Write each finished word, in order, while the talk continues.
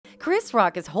Chris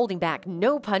Rock is holding back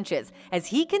no punches as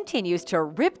he continues to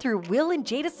rip through Will and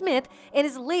Jada Smith in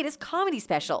his latest comedy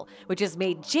special, which has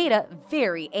made Jada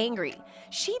very angry.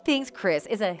 She thinks Chris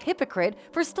is a hypocrite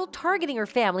for still targeting her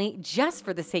family just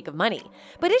for the sake of money.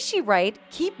 But is she right?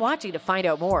 Keep watching to find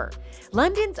out more.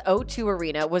 London's O2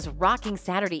 Arena was rocking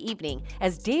Saturday evening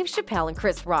as Dave Chappelle and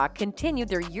Chris Rock continued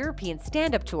their European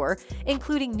stand-up tour,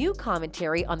 including new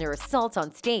commentary on their assaults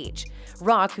on stage.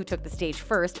 Rock, who took the stage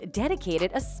first,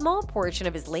 dedicated a small portion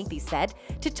of his lengthy set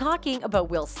to talking about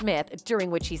Will Smith,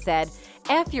 during which he said,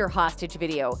 "F your hostage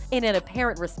video," in an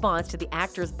apparent response to the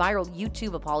actor's viral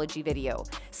YouTube apology video.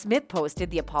 Smith posted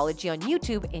the apology on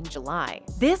YouTube in July.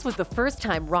 This was the first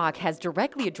time Rock has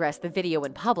directly addressed the video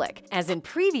in public. As in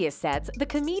previous sets, the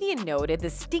comedian noted the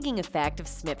stinging effect of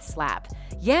Smith's slap.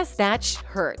 "Yes, that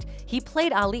hurt. He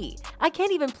played Ali. I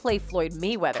can't even play Floyd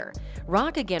Mayweather."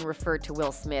 Rock again referred to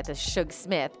Will Smith as Suge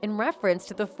Smith in reference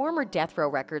to the former Death Row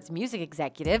Records music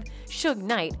executive, Suge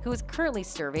Knight, who is currently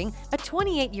serving a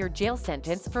 28-year jail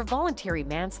sentence for voluntary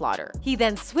manslaughter. He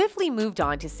then swiftly moved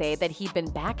on to say that he'd been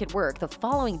back at work the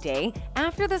following day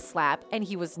after the slap and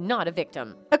he was not a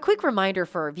victim. A quick reminder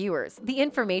for our viewers, the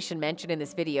information mentioned in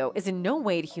this video is in no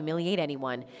way to humiliate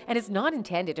anyone and is not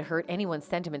intended to hurt anyone's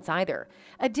sentiments either.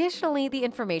 Additionally, the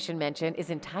information mentioned is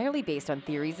entirely based on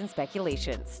theories and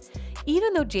speculations.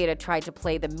 Even though Jada tried to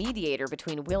play the mediator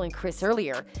between Will and Chris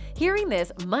earlier, hearing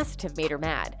this must have made her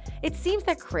mad. It seems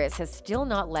that Chris has still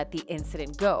not let the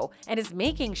incident go and is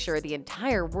making sure the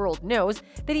entire world knows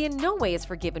that he in no way has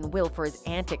forgiven Will for his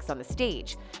antics on the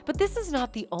stage. But this is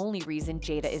not the only reason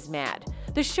Jada is mad.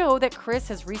 The show that Chris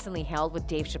has recently held with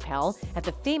Dave Chappelle at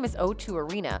the famous O2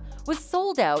 Arena was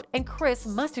sold out, and Chris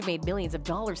must have made millions of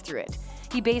dollars through it.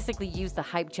 He basically used the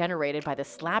hype generated by the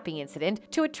slapping incident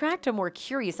to attract a more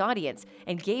curious audience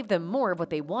and gave them more of what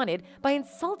they wanted by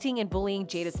insulting and bullying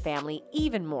Jada's family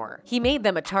even more. He made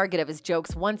them a target of his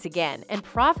jokes once again and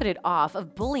profited off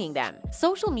of bullying them.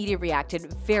 Social media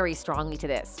reacted very strongly to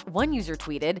this. One user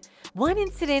tweeted, "One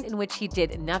incident in which he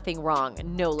did nothing wrong,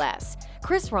 no less.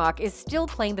 Chris Rock is still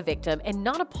playing the victim and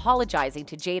not apologizing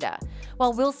to Jada,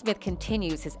 while Will Smith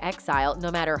continues his exile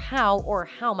no matter how or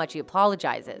how much he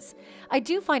apologizes. I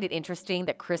do find it interesting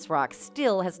that Chris Rock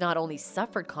still has not only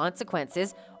suffered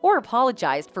consequences or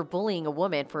apologized for bullying a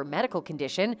woman for a medical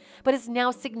condition, but is now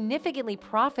significantly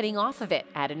profiting off of it,"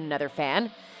 added another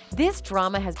fan. This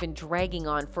drama has been dragging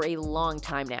on for a long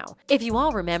time now. If you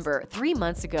all remember, 3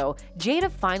 months ago,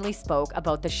 Jada finally spoke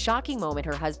about the shocking moment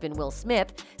her husband Will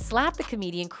Smith slapped the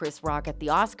comedian Chris Rock at the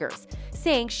Oscars,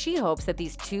 saying she hopes that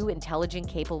these two intelligent,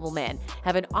 capable men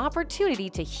have an opportunity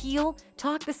to heal,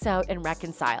 talk this out, and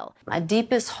reconcile. "My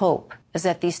deepest hope is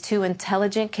that these two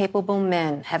intelligent, capable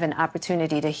men have an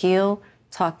opportunity to heal,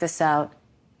 talk this out,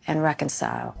 and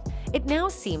reconcile." It now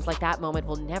seems like that moment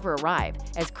will never arrive,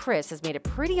 as Chris has made it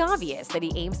pretty obvious that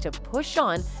he aims to push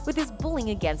on with his bullying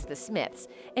against the Smiths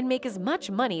and make as much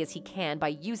money as he can by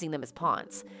using them as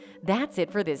pawns. That's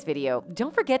it for this video.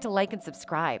 Don't forget to like and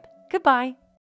subscribe. Goodbye.